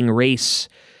intriguing race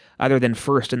other than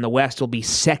first in the West will be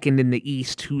second in the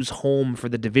East, who's home for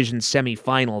the division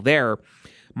semifinal there.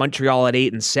 Montreal at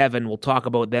 8-7. We'll talk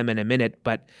about them in a minute.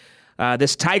 But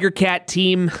this Tiger Cat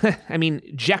team, I mean,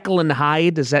 Jekyll and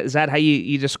Hyde, is that how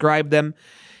you describe them?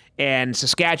 And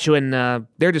Saskatchewan,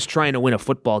 they're just trying to win a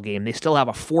football game. They still have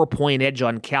a 4-point edge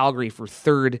on Calgary for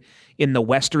third in the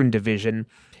Western Division.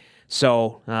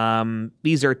 So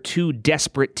these are two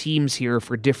desperate teams here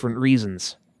for different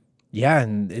reasons. Yeah,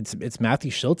 and it's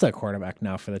Matthew Schultz at quarterback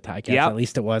now for the Ticats. Yep. At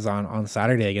least it was on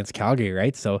Saturday against Calgary,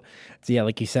 right? So yeah,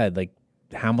 like you said, like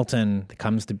Hamilton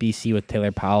comes to BC with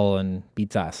Taylor Powell and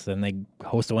beats us. Then they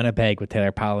host Winnipeg with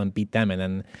Taylor Powell and beat them.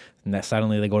 And then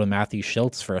suddenly they go to Matthew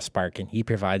Schultz for a spark, and he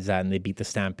provides that, and they beat the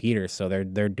Stampeders. So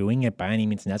they're doing it by any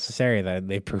means necessary. That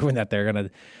they've proven that they're going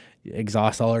to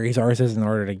exhaust all resources in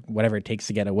order to whatever it takes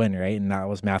to get a win, right? And that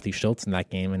was Matthew Schultz in that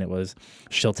game, and it was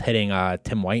Schultz hitting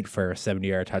Tim White for a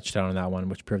 70-yard touchdown in that one,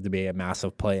 which proved to be a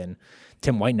massive play. And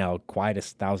Tim White now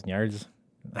quietest 1,000 yards.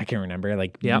 I can't remember.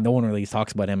 No one really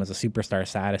talks about him as a superstar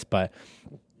status, but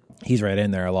he's right in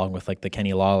there along with like the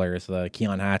Kenny Lawlers, the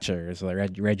Keon Hatchers, the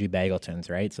Reggie Bagletons,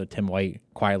 right? So Tim White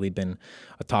quietly been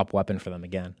a top weapon for them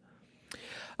again.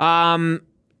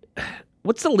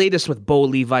 What's the latest with Bo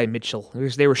Levi Mitchell?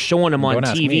 They were showing him on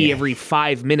TV every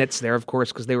 5 minutes there, of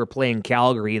course, because they were playing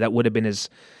Calgary. That would have been his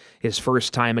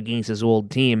first time against his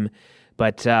old team.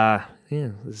 But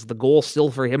is the goal still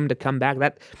for him to come back?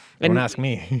 Don't ask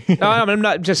me. I'm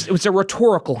not just. It's a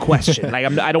rhetorical question.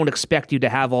 I don't expect you to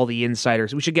have all the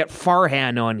insiders. We should get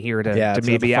Farhan on here to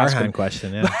maybe ask him. Farhan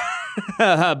question.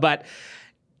 Yeah, but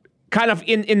kind of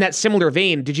in that similar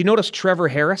vein, did you notice Trevor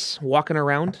Harris walking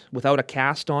around without a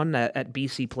cast on at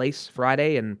BC Place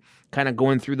Friday and kind of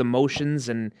going through the motions?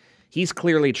 And he's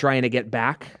clearly trying to get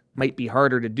back. Might be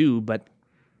harder to do, but.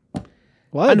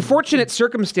 Unfortunate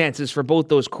circumstances for both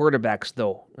those quarterbacks,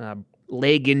 though.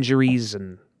 Leg injuries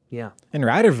and Yeah. In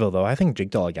Riderville, though, I think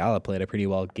Jake Dolegala played a pretty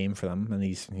well game for them, and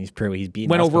he's beaten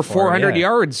went us over before. 400 Yeah.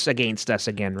 yards against us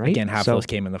again, right? Again, half those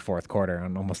came in the fourth quarter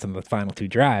and almost in the final 2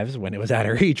 drives when it was out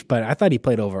of reach. But I thought he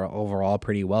played overall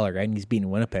pretty well, right? And he's beaten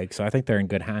Winnipeg, so I think they're in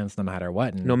good hands no matter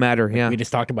what. And no matter, like, yeah. We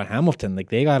just talked about Hamilton. Like,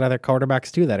 they got other quarterbacks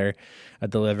too that are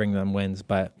delivering them wins,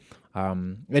 but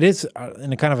it is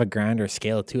in a kind of a grander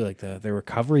scale too. Like the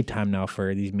recovery time now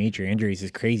for these major injuries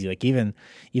is crazy. Like even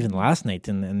last night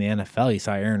in the NFL, you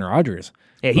saw Aaron Rodgers.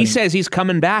 Yeah, he says he's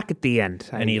coming back at the end,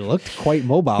 and he looked quite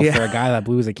mobile for a guy that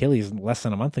blew his Achilles less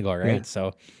than a month ago, right? Yeah.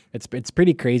 So it's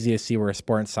pretty crazy to see where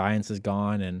sports science has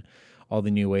gone and all the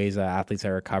new ways athletes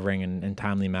are recovering in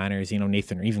timely manners. You know,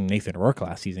 Nathan Rourke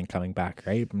last season coming back,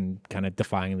 right, and kind of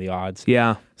defying the odds.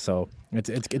 Yeah. So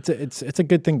it's a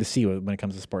good thing to see when it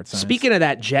comes to sports science. Speaking of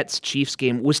that Jets Chiefs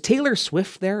game, was Taylor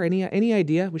Swift there? Any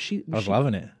idea? Was she? I was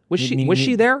loving it. Was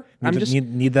she there? I'm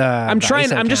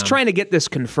just trying to get this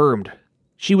confirmed.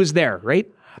 She was there,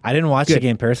 right? I didn't watch the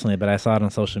game personally, but I saw it on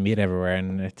social media everywhere,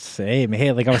 and it's hey,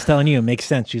 like I was telling you, it makes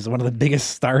sense. She's one of the biggest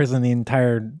stars on the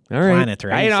entire planet,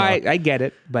 right? I get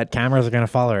it, but cameras are going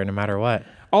to follow her no matter what.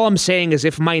 All I'm saying is,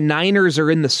 if my Niners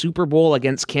are in the Super Bowl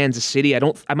against Kansas City,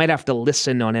 I might have to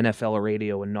listen on NFL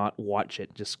radio and not watch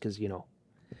it, just because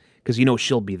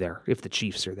she'll be there if the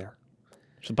Chiefs are there.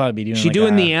 She'll probably be doing. She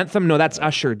doing the anthem? No, that's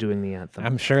Usher doing the anthem.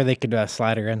 I'm sure they could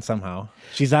slide her in somehow.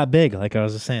 She's that big, like I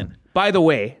was just saying. By the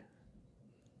way,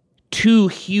 2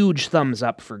 huge thumbs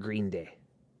up for Green Day.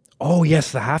 Oh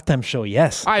yes, the halftime show.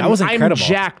 Yes, that was incredible. I'm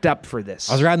jacked up for this.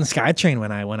 I was riding the SkyTrain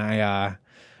when I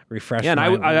refreshed. Yeah,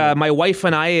 and my wife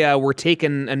and I were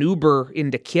taking an Uber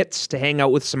into Kits to hang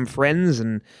out with some friends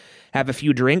and have a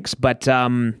few drinks. But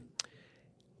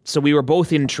so we were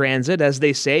both in transit, as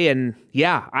they say, and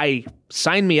yeah,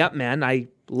 sign me up, man. I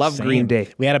love Green Day.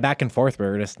 We had a back and forth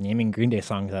where we were just naming Green Day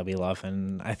songs that we love,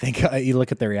 and I think you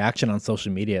look at the reaction on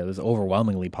social media, it was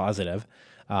overwhelmingly positive.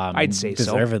 I'd say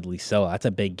deservedly so. That's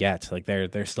a big get. Like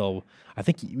they're still. I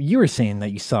think you were saying that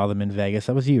you saw them in Vegas.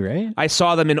 That was you, right? I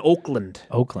saw them in Oakland,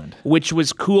 which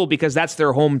was cool because that's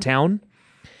their hometown.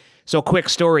 So quick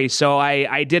story. So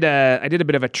I did a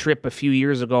bit of a trip a few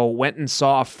years ago. Went and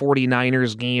saw a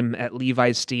 49ers game at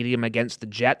Levi's Stadium against the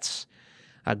Jets.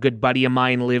 A good buddy of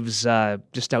mine lives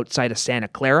just outside of Santa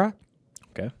Clara.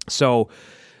 Okay. So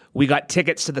we got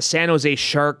tickets to the San Jose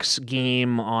Sharks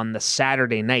game on the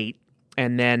Saturday night.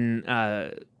 And then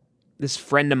this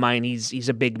friend of mine, he's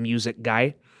a big music guy.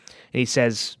 And he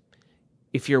says,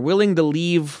 if you're willing to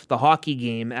leave the hockey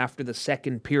game after the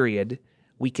second period,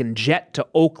 we can jet to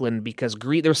Oakland because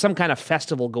there's some kind of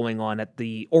festival going on at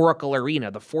the Oracle Arena,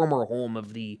 the former home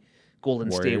of the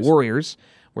Golden State Warriors,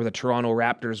 where the Toronto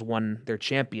Raptors won their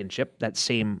championship, that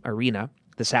same arena.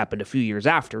 This happened a few years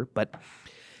after, but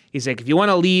he's like, if you want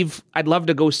to leave, I'd love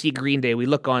to go see Green Day. We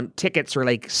look on, tickets are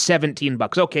like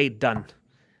 $17. Okay, done.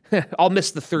 I'll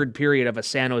miss the third period of a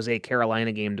San Jose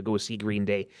Carolina game to go see Green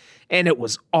Day. And it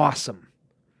was awesome.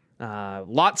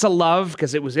 Lots of love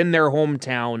because it was in their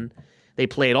hometown. They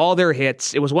played all their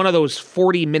hits. It was one of those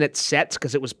 40-minute sets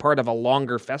because it was part of a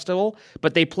longer festival,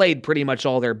 but they played pretty much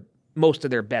most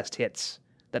of their best hits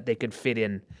that they could fit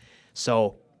in.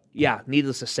 So, yeah,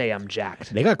 needless to say, I'm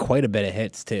jacked. They got quite a bit of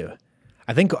hits, too.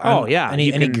 I think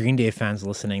any Green Day fans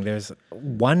listening, there's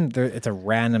one, it's a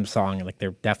random song, like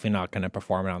they're definitely not going to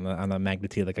perform it on the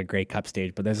magnitude like a Grey Cup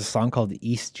stage, but there's a song called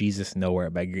East Jesus Nowhere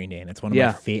by Green Day, and it's one of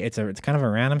my favorite. It's kind of a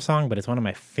random song, but it's one of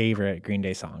my favorite Green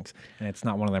Day songs, and it's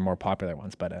not one of their more popular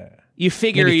ones, but you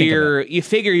figure you're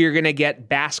going to get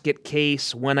Basket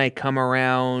Case, When I Come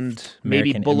Around,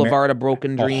 maybe Boulevard of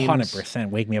Broken Dreams. 100%.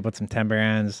 Wake Me Up with Some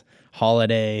There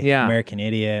Holiday, American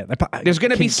Idiot. There's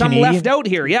going to be some left out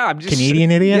here. Yeah, I'm just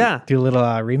Canadian Idiot. Yeah, do a little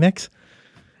remix.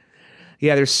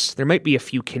 Yeah, there might be a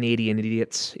few Canadian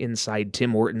idiots inside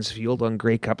Tim Hortons field on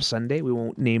Grey Cup Sunday. We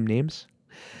won't name names.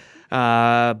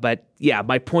 But yeah,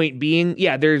 my point being,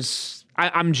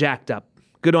 I'm jacked up.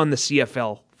 Good on the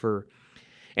CFL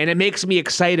and it makes me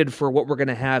excited for what we're going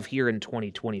to have here in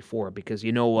 2024 because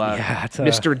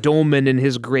Mr. Doman and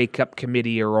his Grey Cup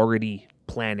committee are already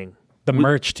planning. The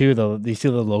merch too, though. Do you see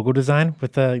the logo design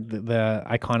with the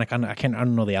iconic? I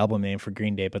don't know the album name for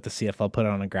Green Day, but the CFL put it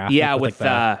on a graphic. Yeah, with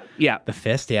the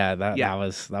fist. Yeah, that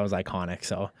was iconic.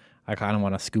 So I kind of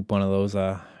want to scoop one of those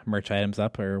merch items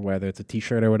up, or whether it's a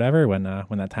T-shirt or whatever, when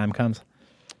that time comes.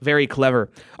 Very clever.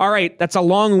 All right, that's a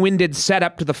long-winded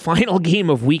setup to the final game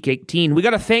of Week 18. We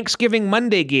got a Thanksgiving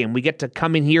Monday game. We get to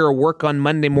come in here or work on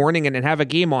Monday morning and then have a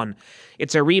game on.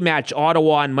 It's a rematch,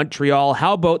 Ottawa and Montreal.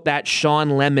 How about that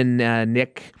Sean Lemon,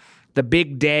 Nick? The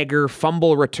big dagger,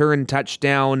 fumble return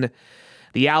touchdown.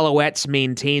 The Alouettes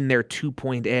maintain their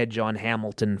 2-point edge on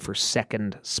Hamilton for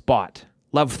second spot.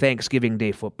 Love Thanksgiving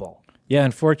Day football. Yeah,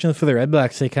 unfortunately for the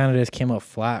Redblacks, they kind of just came out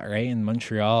flat, right? And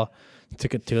Montreal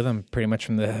took it to them pretty much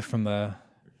from the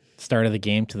start of the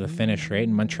game to the finish, right?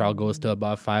 And Montreal goes to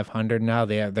above 500 now.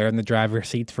 They're in the driver's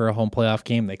seat for a home playoff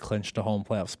game. They clinched a home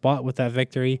playoff spot with that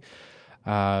victory.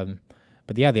 But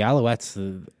yeah, the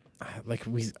Alouettes, like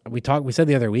we said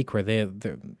the other week, where they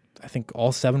I think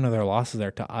all 7 of their losses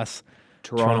are to us.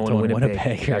 Toronto and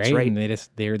Winnipeg. That's right. And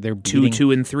they're beating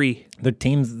 2-2 and 3. The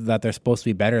teams that they're supposed to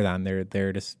be better than,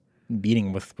 they're just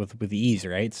beating with ease,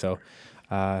 right? So,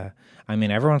 I mean,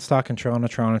 everyone's talking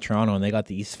Toronto, and they got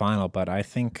the East Final. But I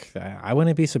think I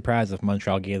wouldn't be surprised if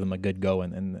Montreal gave them a good go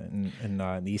in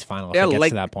the East Final if it gets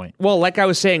to that point. Well, like I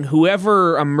was saying,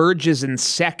 whoever emerges in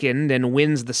second and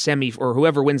wins the or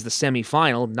whoever wins the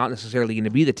semifinal, not necessarily going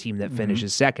to be the team that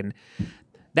finishes second.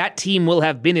 That team will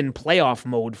have been in playoff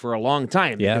mode for a long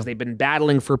time because they've been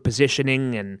battling for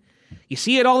positioning, and you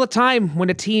see it all the time when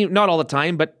a team, not all the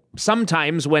time, but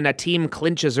sometimes when a team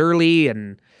clinches early,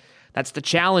 and that's the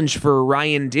challenge for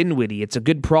Ryan Dinwiddie. It's a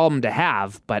good problem to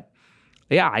have, but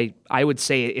yeah, I would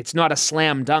say it's not a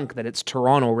slam dunk that it's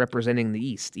Toronto representing the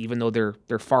East, even though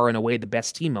they're far and away the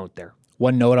best team out there.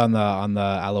 One note on the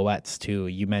Alouettes too.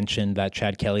 You mentioned that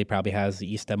Chad Kelly probably has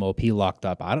the East MOP locked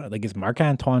up. Is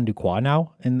Marc-Antoine Duquois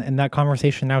now in that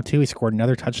conversation now too? He scored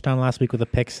another touchdown last week with a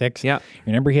pick 6. Yeah,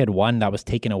 remember he had one that was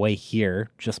taken away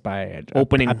here just by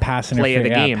opening a pass play of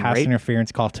the game. Pass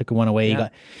interference call took one away. Yeah.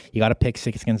 He got a pick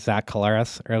 6 against Zach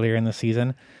Collaros earlier in the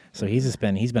season. So he's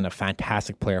been a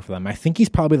fantastic player for them. I think he's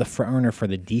probably the front runner for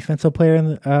the defensive player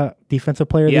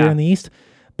there in the East.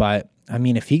 But I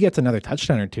mean, if he gets another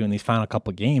touchdown or two in these final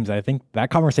couple of games, I think that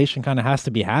conversation kind of has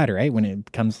to be had, right? When it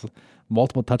becomes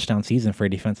multiple touchdown season for a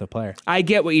defensive player. I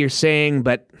get what you're saying,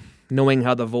 but knowing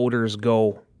how the voters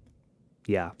go,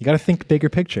 yeah. You got to think bigger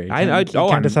picture. I'm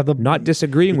not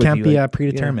disagreeing with you. You can't be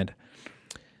predetermined.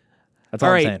 Yeah. That's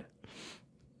all I'm saying.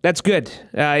 That's good.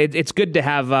 It's good to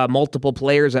have multiple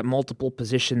players at multiple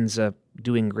positions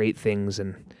doing great things.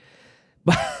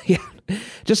 But yeah,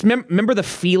 just remember the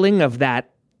feeling of that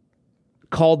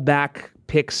called back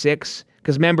pick 6,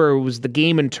 because remember it was the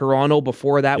game in Toronto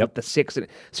before that with the 6. So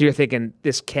you're thinking,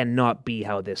 this cannot be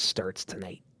how this starts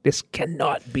tonight. This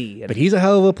cannot be. But he's a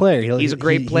hell of a player. He's a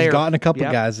great player. He's gotten a couple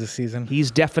guys this season. He's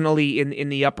definitely in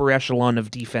the upper echelon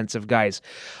of defensive guys.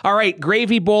 All right,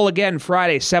 Gravy Bowl again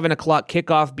Friday, 7 o'clock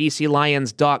kickoff,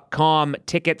 bclions.com.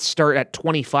 Tickets start at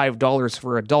 $25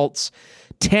 for adults,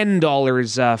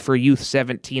 $10 for youth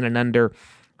 17 and under.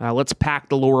 Let's pack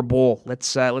the lower bowl.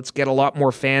 Let's get a lot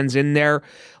more fans in there,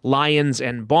 Lions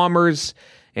and Bombers,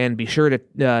 and be sure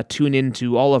to tune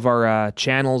into all of our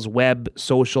channels, web,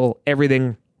 social,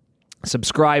 everything.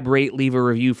 Subscribe, rate, leave a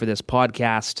review for this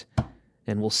podcast,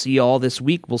 and we'll see you all this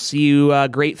week. We'll see you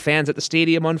great fans at the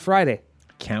stadium on Friday.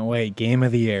 Can't wait. Game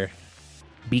of the year.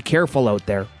 Be careful out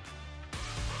there.